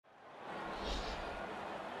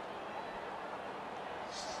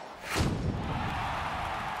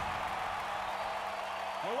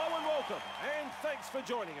Thanks for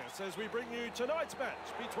joining us as we bring you tonight's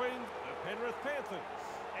match between the Penrith Panthers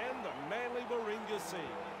and the Manly Warringah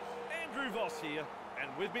Seagulls. Andrew Voss here,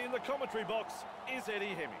 and with me in the commentary box is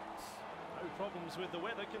Eddie Hemmings. No problems with the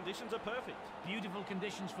weather, conditions are perfect. Beautiful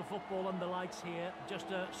conditions for football and the lights here.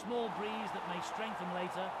 Just a small breeze that may strengthen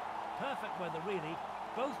later. Perfect weather really.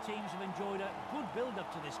 Both teams have enjoyed a good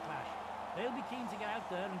build-up to this clash. They'll be keen to get out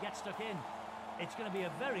there and get stuck in. It's going to be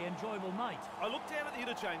a very enjoyable night. I look down at the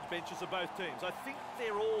interchange benches of both teams. I think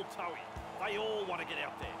they're all toey. They all want to get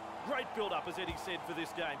out there. Great build-up, as Eddie said, for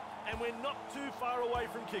this game. And we're not too far away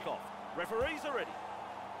from kick-off. Referees are ready.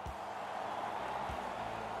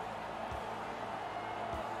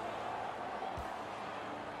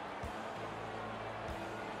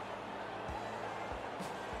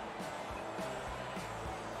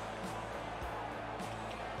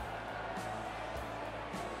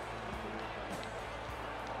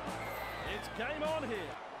 It's game on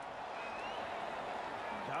here.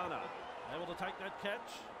 Garner able to take that catch.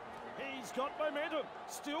 He's got momentum.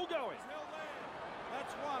 Still going.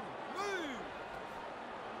 That's one. Move!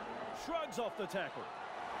 Shrugs off the tackle.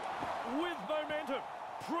 With momentum.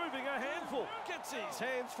 Proving a handful. Gets his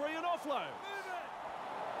hands free and offload. Move it!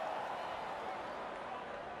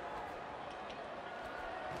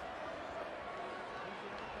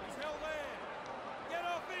 He's held there. Get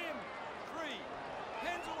off him. 3.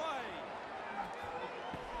 Hands away.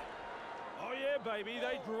 Oh yeah, baby,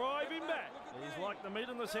 they drive him back. He's like the meat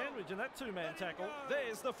in the sandwich in that two-man tackle.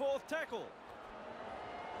 There's the fourth tackle.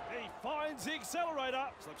 He finds the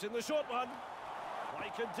accelerator. Slips in the short one.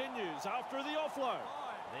 Play continues after the offload.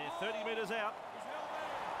 They're 30 metres out. He's held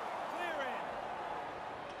there. Clear in.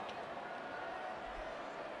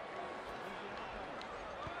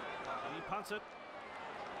 And he punts it.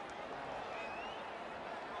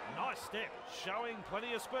 Nice step, showing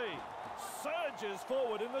plenty of speed. Surges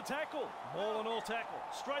forward in the tackle. Ball and all tackle,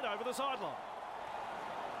 straight over the sideline.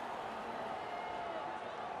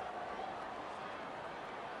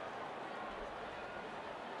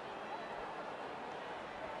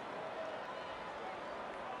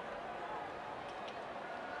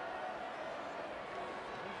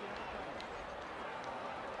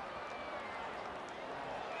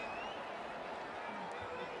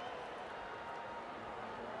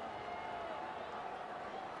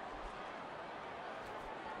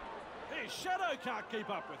 His shadow can't keep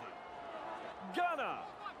up with him. Gunner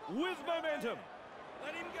with momentum.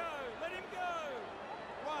 Let him go. Let him go.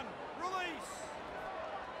 1. Release.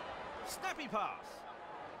 Snappy pass.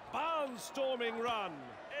 Barnstorming run.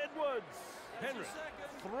 Edwards. Penrith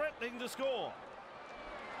threatening to score.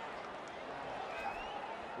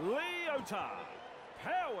 Leotard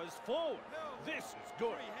powers forward. This is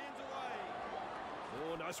good. 3 hands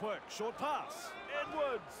away. Oh, nice work. Short pass.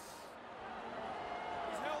 Edwards.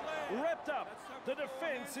 He's held there. Wrapped up. The That's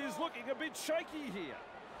defence is looking a bit shaky here.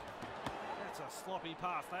 That's a sloppy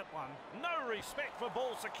pass, that one. No respect for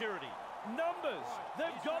ball security. Numbers,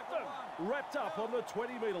 they've got them. Wrapped up on the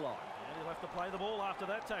 20-metre line. And he'll have to play the ball after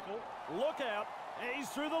that tackle. Look out. He's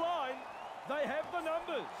through the line. They have the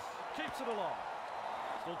numbers. Keeps it alive.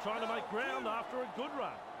 Still trying to make ground after a good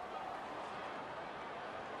run.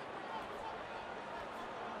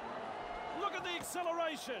 Look at the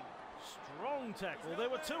acceleration. Strong tackle. There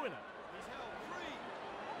were 2 in it. He's held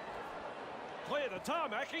 3. Clear the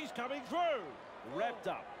tarmac, he's coming through. Wrapped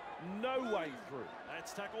up, no way through.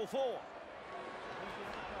 That's tackle 4.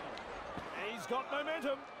 He's got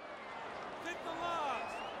momentum. 5th and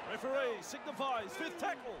last. Referee signifies 5th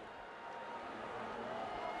tackle.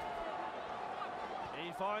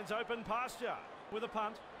 He finds open pasture with a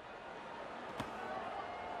punt.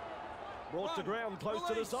 Brought to ground close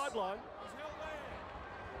to the sideline. He's held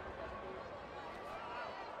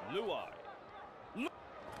there. Luai.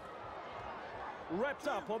 Wrapped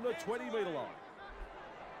up on the 20-metre line.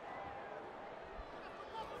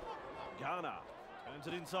 Garner turns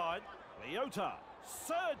it inside. Leota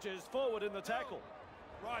surges forward in the tackle.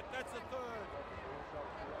 Right, that's the 3rd.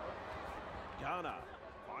 Garner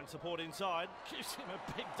finds support inside. Gives him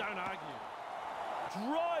a big don't argue.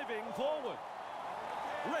 Driving forward.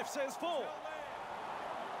 Ref says 4.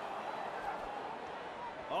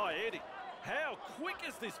 Oh, Eddie, how quick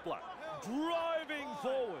is this bloke? Driving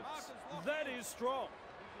forwards. That is strong.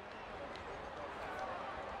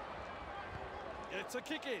 It's a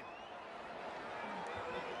kick in.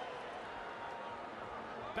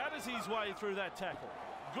 Batters his way through that tackle.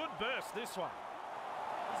 Good burst, this one.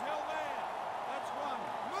 He's held there. That's 1.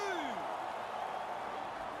 Move!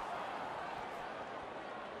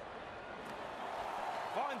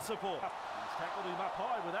 Fine support. He's tackled him up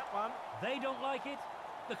high with that one. They don't like it.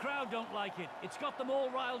 The crowd don't like it. It's got them all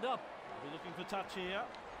riled up. We're looking for touch here.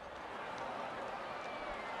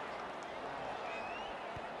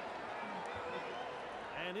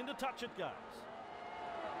 And into touch it goes.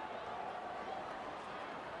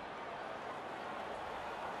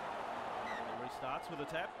 And restarts with a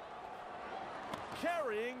tap.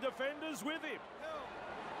 Carrying defenders with him.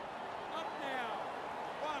 Up now.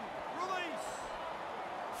 One. Release.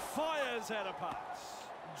 Fires out a pass.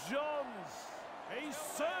 Johns. He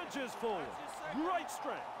surges forward. Great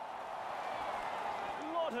strength.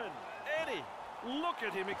 Lawton. Eddie. Look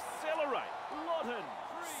at him accelerate. Lawton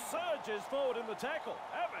surges forward in the tackle.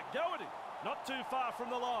 Have a go at him. Not too far from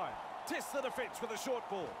the line. Tests the defence with a short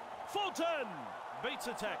ball. Fulton beats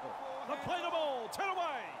a tackle. They play the ball. 10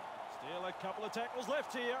 away. Still a couple of tackles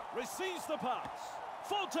left here. Receives the pass.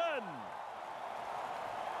 Fulton.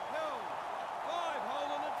 Held. 5.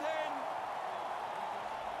 Hold on the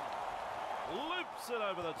 10. Loops it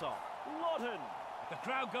over the top. Lawton. The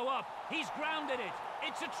crowd go up. He's grounded it.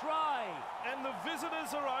 It's a try. And the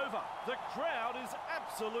visitors are over. The crowd is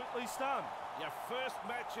absolutely stunned. Your first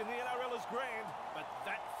match in the NRL is grand, but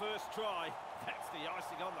that first try, that's the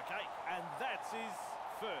icing on the cake. And that's his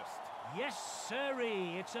first. Yes,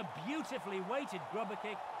 sirree. It's a beautifully weighted grubber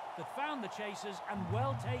kick that found the chasers and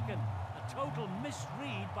well taken. A total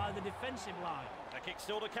misread by the defensive line. The kick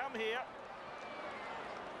still to come here.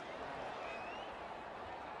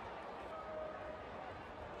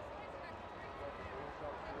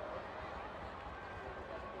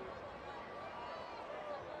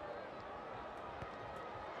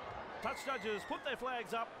 Touch judges put their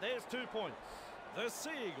flags up. There's 2 points. The Sea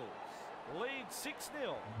Eagles lead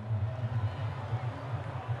 6-0.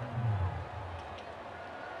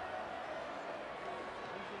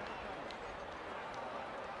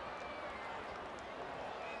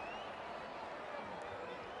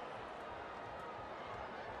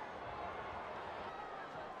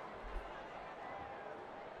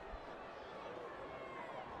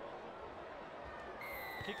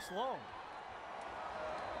 Kicks long.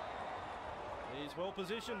 He's well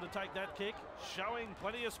positioned to take that kick, showing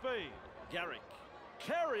plenty of speed. Garrick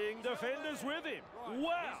carrying defenders with him. Right.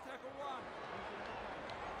 Wow! Here's tackle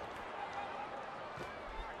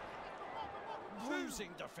 1. Losing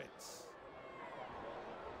defence.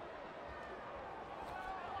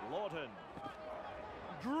 Lawton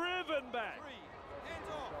driven back. 3. Hands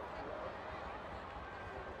off.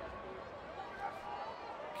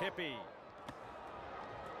 Kepi.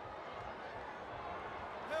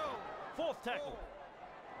 Held. 4th tackle.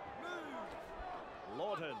 4. Move.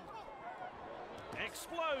 Lawton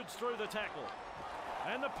explodes through the tackle.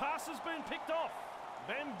 And the pass has been picked off.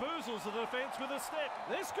 Bamboozles the defence with a step.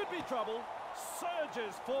 This could be trouble.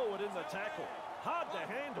 Surges forward in the tackle. Hard to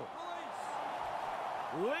handle.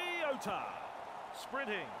 Release. Leota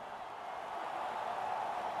sprinting.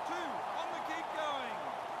 2. On the keep going.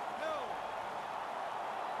 Held.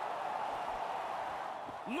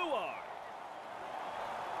 Luai.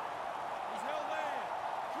 He's held there.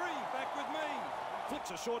 3. Back with me.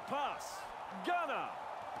 Flicks a short pass. Gunner.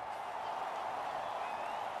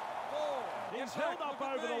 4. He's Get held back, up look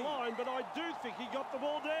at over the me. line, but I do think he got the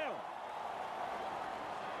ball down.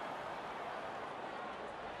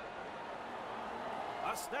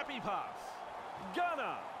 A snappy pass.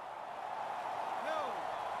 Gunner. Held.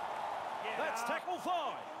 That's tackle 5. The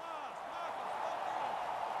last. Marcus,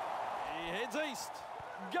 He heads east.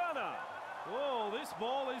 Gunner. Oh, this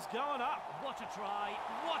ball is going up. What a try.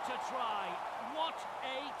 What a try. What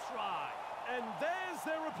a try. And there's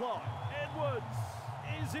their reply. Edwards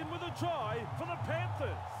is in with a try for the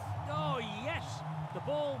Panthers. Oh, yes. The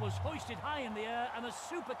ball was hoisted high in the air and a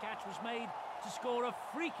super catch was made to score a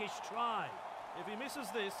freakish try. If he misses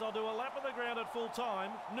this, I'll do a lap of the ground at full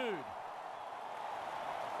time, nude.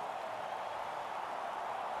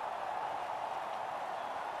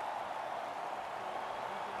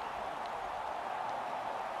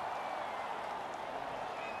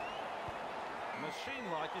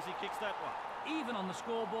 Machine-like as he kicks that one. Even on the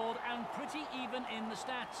scoreboard and pretty even in the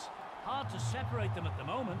stats. Hard to separate them at the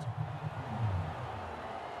moment.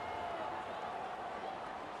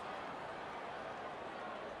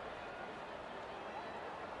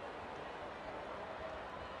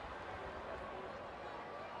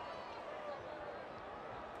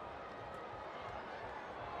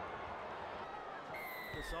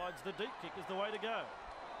 Decides the deep kick is the way to go.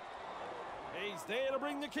 He's there to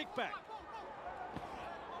bring the kick back.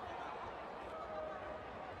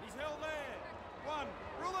 He's held there. 1.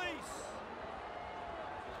 Release.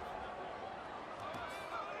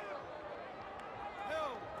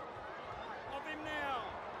 Held. Off him now.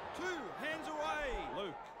 2. Hands away.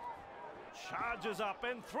 Luke charges up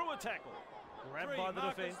and through a tackle. Grabbed by the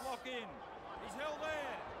defence. Lock in. He's held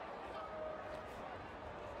there.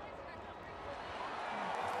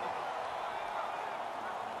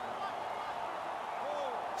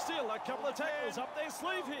 Still a couple of tackles up their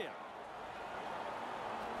sleeve here.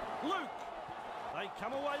 Luke. They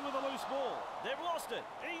come away with a loose ball. They've lost it.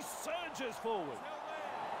 He surges forward.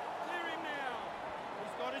 Clear him now.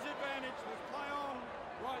 He's got his advantage. Let's play on.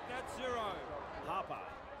 Right, that's 0. Harper.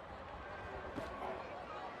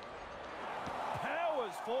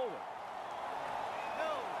 Powers forward.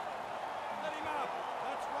 Held. Let him up.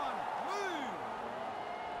 That's 1. Move.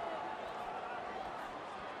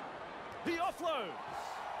 He offloads.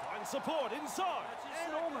 Finds support inside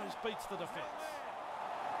and almost beats the defence.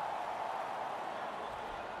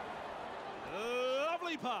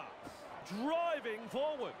 Lovely pass. Driving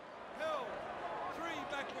forward. Held. 3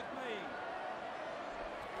 back with me.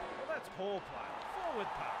 Well, that's poor play. Forward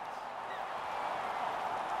pass.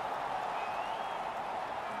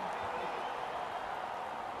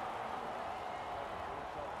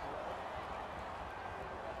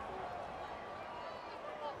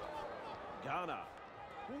 Garner.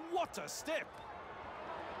 What a step.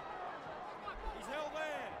 He's held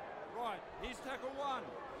there. Right, here's tackle 1.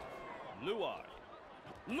 Luai.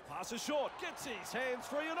 Passes short, gets his hands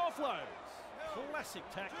free and offloads. Classic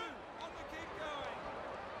tackle. 2 on the keep going.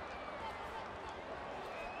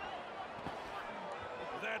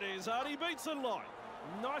 That is Artie Beatson like.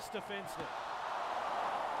 Nice defence there.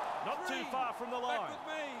 Not 3 too far from the line. Back with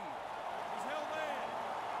me. He's held there.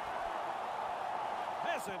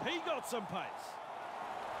 Hasn't he got some pace?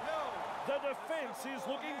 Held. The defence is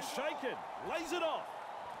looking shaken. Lays it off.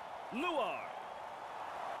 Luai.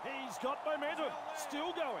 He's got momentum.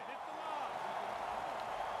 Still going. Hit the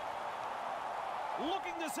mark.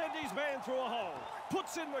 Looking to send his man through a hole.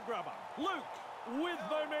 Puts in the grubber. Luke with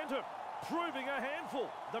momentum. Proving a handful.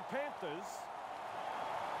 The Panthers.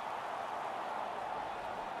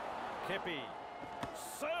 Kepi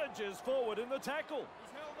surges forward in the tackle.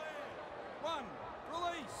 He's held there. 1.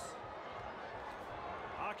 Release.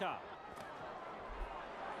 Aka.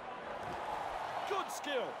 Good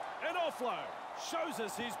skill. And offload. Shows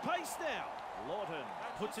us his pace now. Lawton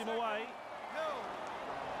puts him away. Held.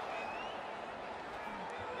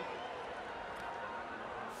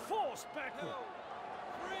 Forced backward. Held.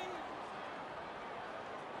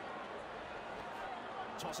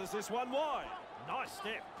 3. Tosses this one wide. Nice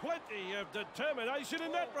step. Plenty of determination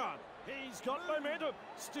in that run. He's got momentum.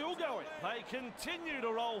 Still going. They continue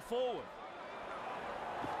to roll forward.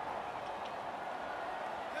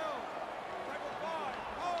 Held. Tackle 5.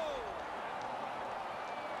 Hold.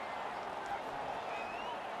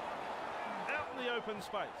 Out in the open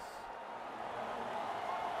space.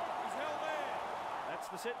 He's held there. That's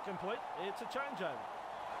the set complete. It's a changeover.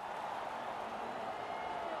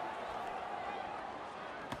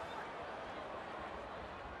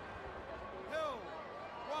 Held.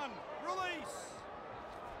 1. Release.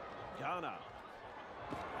 Garner.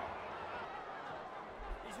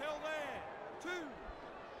 He's held there. 2.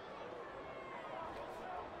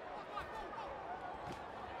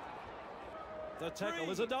 The tackle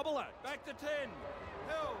 3. is a double act. Back to 10.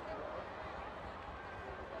 Held.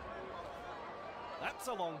 That's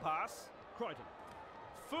a long pass. Crichton.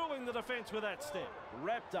 Fooling the defence with that step.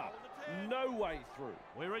 Wrapped up. No way through.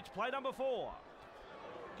 We reach play number 4.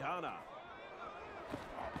 Garner.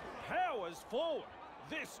 Powers forward.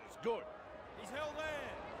 This is good. He's held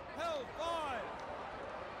there. Held. 5.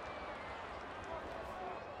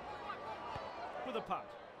 With a punt.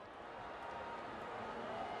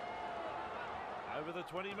 Over the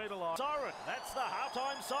 20-metre line. Siren. That's the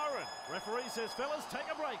half-time siren. Referee says, fellas, take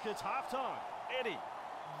a break. It's half-time. Eddie,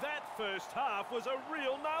 that first half was a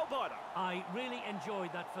real nail-biter. I really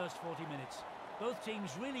enjoyed that first 40 minutes. Both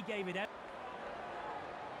teams really gave it out.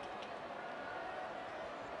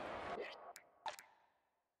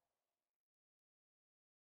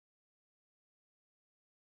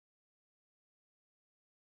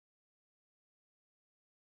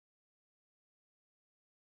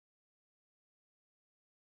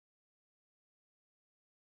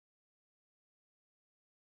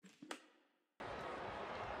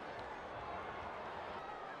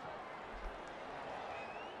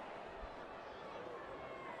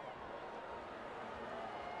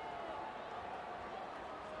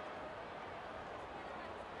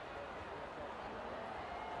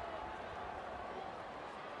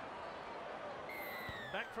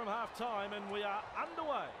 Back from half-time and we are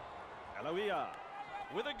underway. Aloia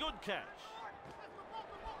with a good catch.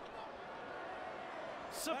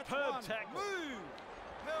 Superb tackle. Move.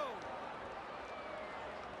 Held.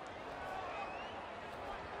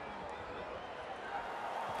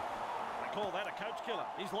 They call that a coach killer.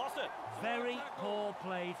 He's lost it. Very poor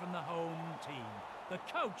play from the home team. The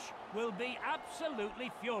coach will be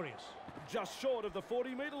absolutely furious. Just short of the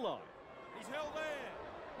 40-metre line. He's held there.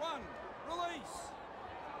 1. Release.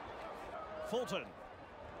 Fulton.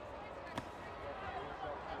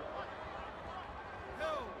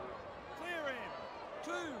 Held. Clear him.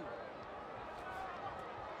 2.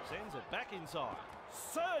 Sends it back inside.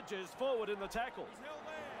 Surges forward in the tackle. He's held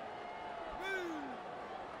there. Move.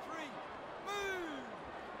 3. Move.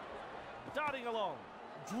 Darting along.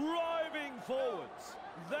 Driving forwards.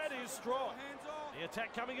 That is strong. Hands off. The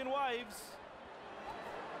attack coming in waves.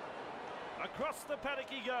 Across the paddock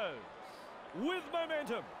he goes. With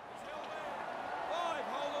momentum. He's held there. 5.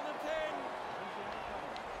 Hold on the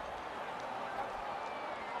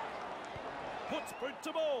 10. Puts boot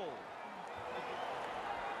to ball.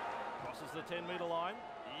 Crosses the 10-metre line.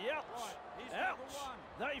 Ouch! Right, he's tackle Ouch!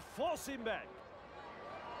 1. They force him back.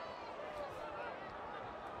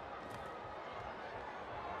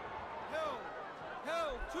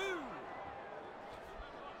 Held. 2.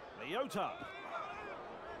 Leota.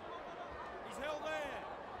 He's held there.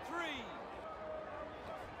 3.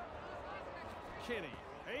 Kenny.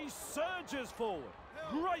 He surges forward.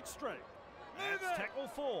 Great strength. Move That's it. tackle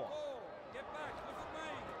 4. 4. Get back. Look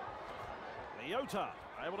at me. Leota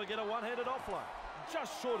able to get a one-handed offload.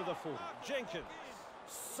 Just short of the 40. Jenkins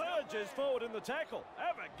surges forward in the tackle.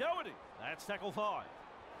 Have a go at him. That's tackle 5.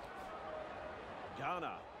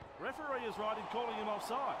 Garner. Referee is right in calling him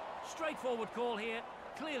offside. Straightforward call here.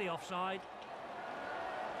 Clearly offside.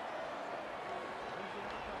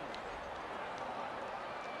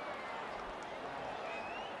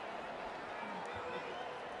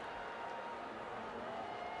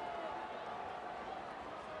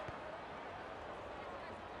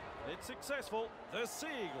 It's successful. The Sea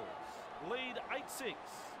Eagles lead 8-6.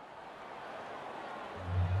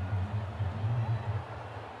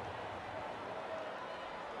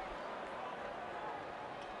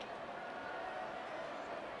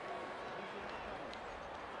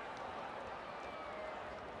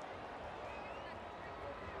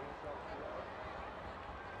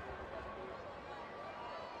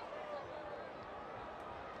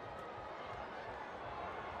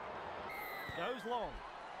 Goes long.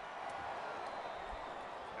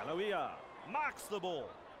 Aloia marks the ball.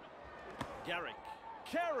 Garrick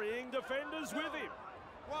carrying defenders with him.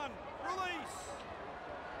 1. Release.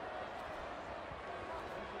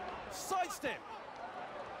 Sidestep.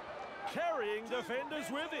 Carrying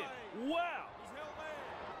defenders with him. Wow. He's held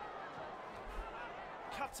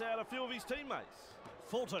there. Cuts out a few of his teammates.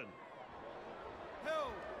 Fulton.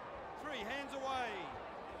 Held. 3. Hands away.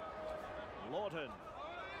 Lawton.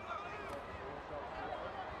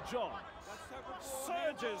 John That's tackle 4.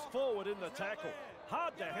 surges Hands off. forward in the He's held tackle. there.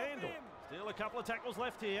 Hard to Get off handle. him. Still a couple of tackles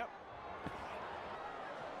left here.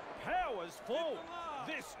 Powers forward. mark.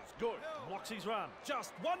 This is good. Blocks his run.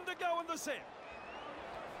 Just one to go in the set.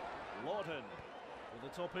 Lawton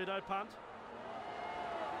with a torpedo punt.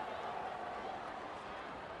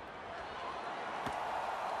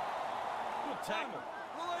 Good tackle.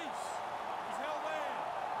 Release. He's held there.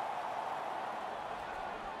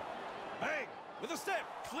 Bang! With a step.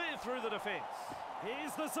 Clear through the defence.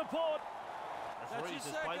 Here's the support. That's Reeves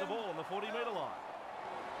his has played the second. ball on the 40-metre line.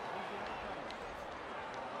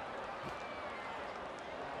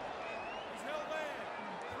 He's held there.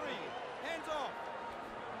 3. Hands off.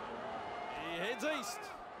 He heads east.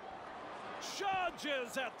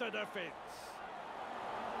 Charges at the defence.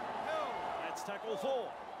 Held. That's tackle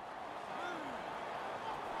 4.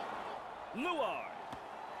 Move. Luai.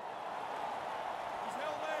 He's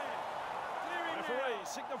held there. Clearing Referee now.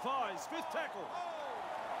 signifies 5th tackle. Oh.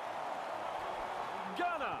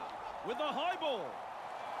 Gunner with the high ball.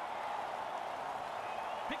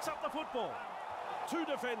 Picks up the football. 2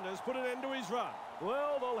 defenders put an end to his run.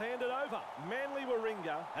 Well, they'll hand it over. Manly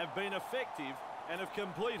Warringah have been effective and have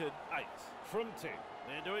completed 8 from 10.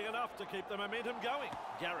 They're doing enough to keep the momentum going.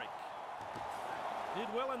 Garrick did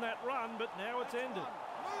well in that run, but now it's ended.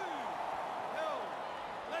 Move. Held.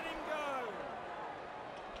 Let him go.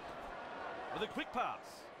 With a quick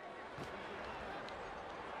pass.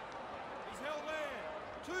 He's held there.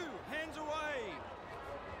 2. Hands away.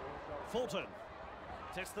 Fulton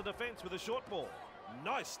tests the defence with a short ball.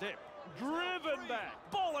 Nice step. Driven back.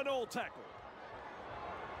 Ball and all tackle.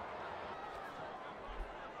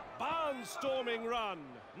 Barnstorming run.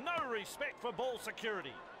 No respect for ball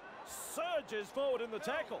security. Surges forward in the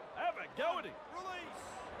tackle. Have a go at him. Release.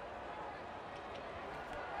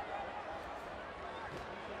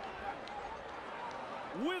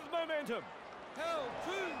 With momentum. Held.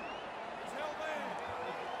 2. He's held there.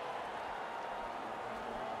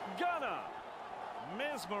 Gunner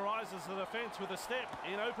mesmerises the defence with a step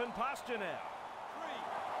in open pasture now. 3.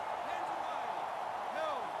 Hands away.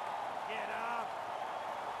 Held. Get up.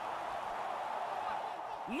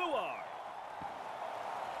 Luai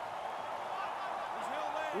He's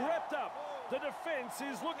held there. wrapped up. The defence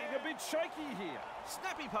is looking a bit shaky here.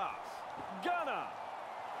 Snappy pass. Gunner.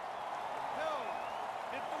 Held.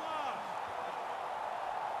 Hit the last.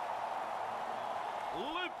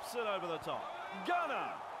 Loops it over the top. Gunner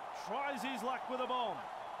tries his luck with a bomb.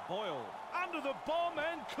 Boyle under the bomb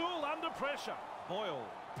and cool under pressure. Boyle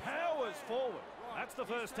powers forward. That's the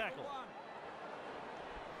first tackle. 1.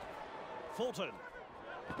 Fulton.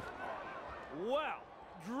 Wow,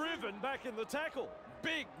 driven back in the tackle.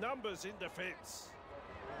 Big numbers in defence.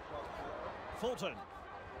 Fulton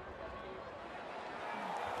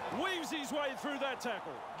weaves his way through that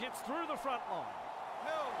tackle. Gets through the front line.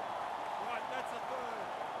 Held. Right, that's a third.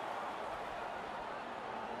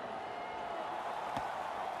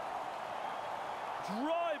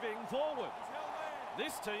 Driving forward. He's held there.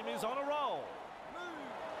 This team is on a roll.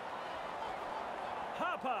 Move.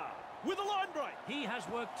 Harper with a line break. He has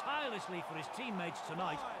worked tirelessly for his teammates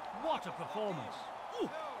tonight. What a performance. Ooh,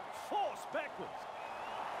 force backwards.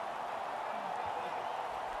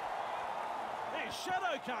 His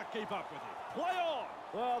shadow can't keep up with him. Play on.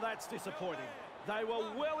 Well, that's disappointing. They were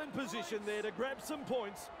well in position there to grab some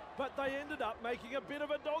points, but they ended up making a bit of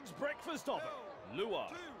a dog's breakfast of it. Lua.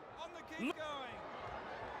 2. On the kick going.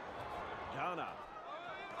 Garner.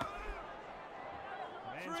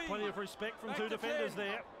 Man's 3. plenty of respect from Back 2 to defenders 10.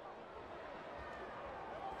 there.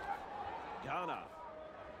 Garner.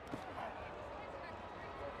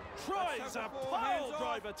 Tries That's a tackle 4, pile hands off.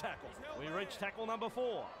 driver tackle. He's held We there. reach tackle number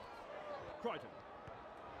 4. Crichton.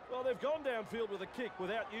 Well, they've gone downfield with a kick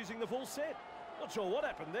without using the full set. Not sure what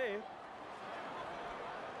happened there.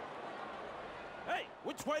 Hey,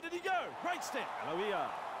 which way did he go? Great step. Hello, we are.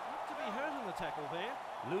 Not to be hurt in the tackle there.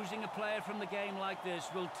 Losing a player from the game like this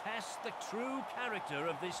will test the true character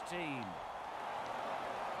of this team.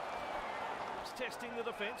 He's testing the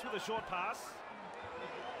defence with a short pass.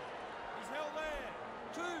 He's held there.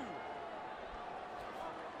 2.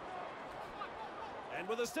 And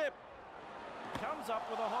with a step. Comes up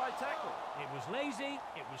with a high tackle. It was lazy,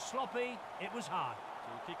 it was sloppy, it was hard.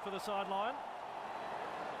 So kick for the sideline.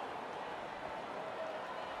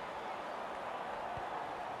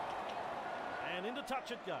 And into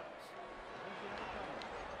touch it goes.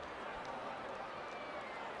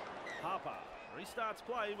 Harper restarts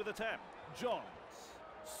play with a tap. Johns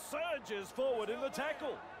surges forward in the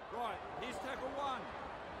tackle. Right, here's tackle 1.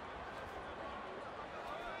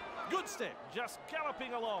 Good step, just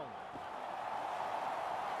galloping along.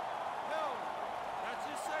 Held. That's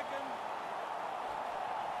his second.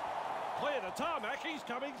 Clear the tarmac, he's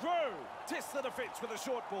coming through. Test the defence with a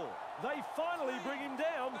short ball. They finally bring him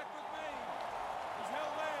down Back with me. He's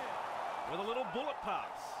held there. with a little bullet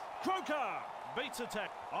pass. Croker beats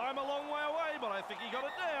attack. I'm a long way away, but I think he got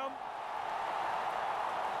it down.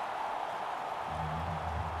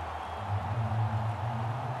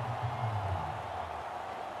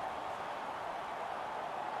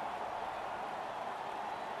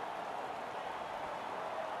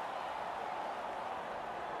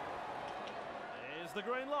 There's the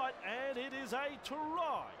green light, and it is a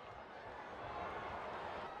try.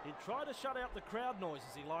 He'd try to shut out the crowd noise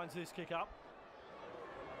as he lines this kick up.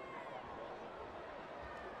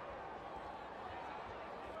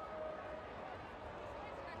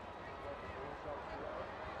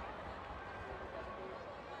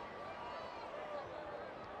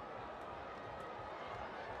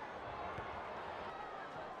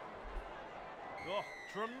 Oh,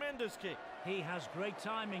 tremendous kick. He has great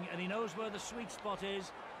timing and he knows where the sweet spot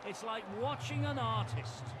is. It's like watching an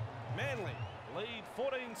artist. Manly lead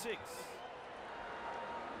 14-6.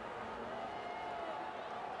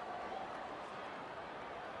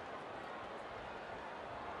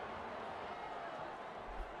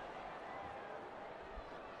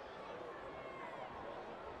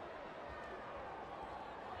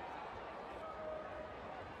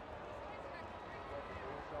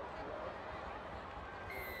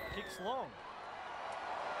 Kicks long.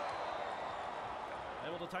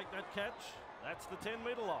 Able to take that catch. That's the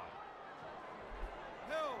 10-metre line.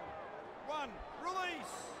 Held. 1.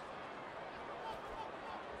 Release.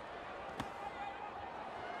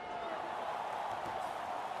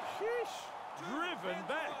 Sheesh. Driven hands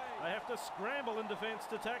back. away. They have to scramble in defence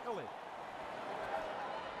to tackle him.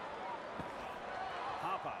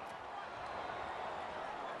 Harper.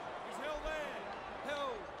 He's held there.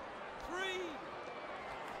 Held. 3.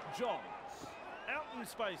 Johns. Out in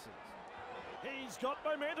spaces. He's got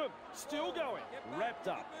momentum. Still going. Wrapped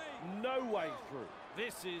up. No way through.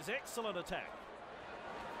 This is excellent attack.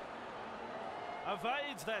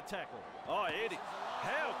 Evades that tackle. Oh, Eddie.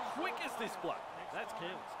 How quick is this bloke? That's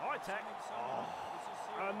careless. High tackle. Oh,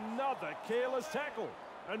 another careless tackle.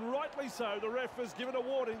 And rightly so, the ref has given a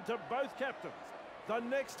warning to both captains. The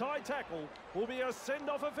next high tackle will be a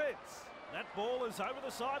send-off offence. That ball is over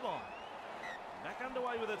the sideline. Back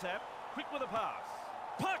underway with a tap. Quick with a pass.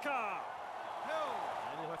 Parker!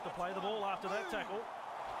 And he'll have to play the ball after that tackle.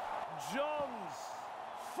 Johns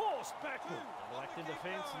forced backward. Double act in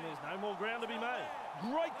defence and there's no more ground to be made.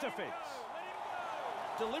 Great defence.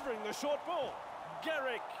 Delivering the short ball.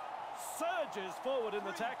 Garrick surges forward in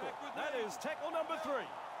the tackle. That is tackle number 3.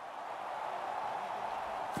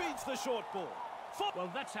 Beats the short ball.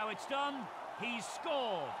 Well, that's how it's done. He's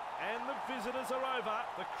scored. And the visitors are over.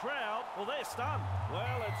 The crowd, well, they're stunned.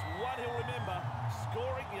 Well, it's what he'll remember.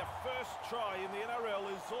 Scoring your first try in the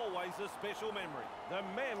NRL is always a special memory. The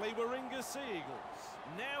Manly Warringah Sea Eagles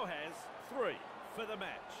now has 3 for the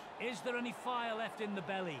match. Is there any fire left in the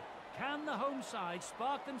belly? Can the home side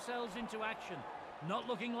spark themselves into action? Not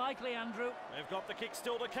looking likely, Andrew. They've got the kick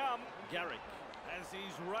still to come. Garrick has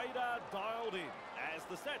his radar dialed in. As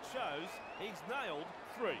the stat shows, he's nailed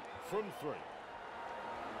 3 from 3.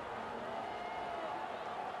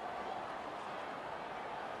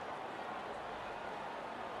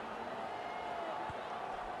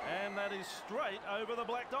 And that is straight over the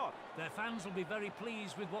black dot. Their fans will be very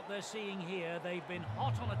pleased with what they're seeing here. They've been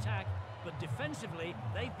hot on attack, but defensively,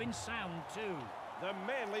 they've been sound too. The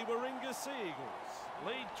Manly Warringah Sea Eagles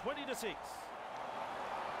lead 20-6.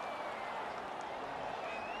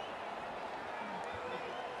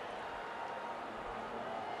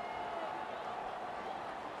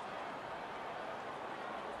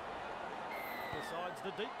 Decides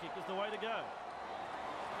the deep kick is the way to go.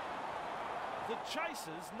 The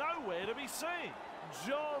chasers nowhere to be seen.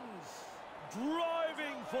 Johns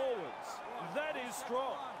driving forwards. That is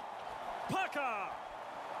strong. Parker.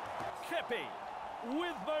 Kepi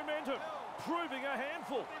with momentum, proving a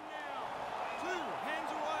handful. 2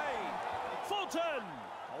 hands away. Fulton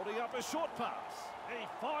holding up a short pass. He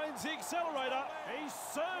finds the accelerator. He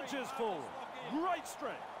surges forward. Great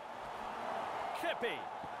strength. Kepi.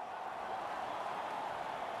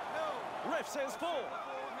 Ref says 4.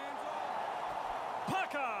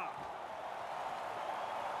 Parker.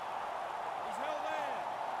 He's held there.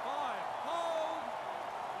 5. Hold.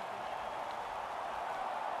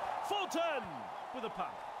 Fulton with a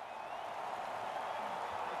punt.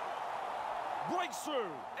 Breaks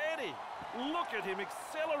through. Eddie. Look at him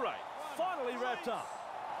accelerate. Finally wrapped up.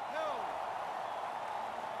 Held.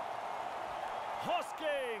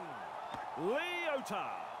 Hosking. Leota.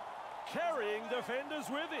 Carrying defenders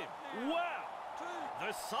with him. Wow. 2.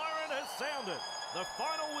 The siren has sounded. The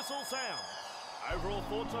final whistle sounds. Overall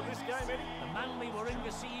thoughts on this game, Eddie? The Manly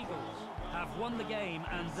Warringah Sea Eagles have won the game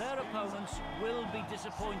and their opponents will be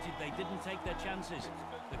disappointed they didn't take their chances.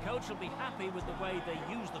 The coach will be happy with the way they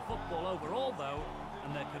used the football overall though,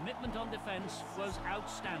 and their commitment on defence was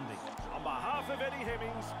outstanding. On behalf of Eddie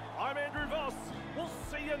Hemmings, I'm Andrew Voss. We'll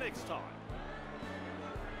see you next time.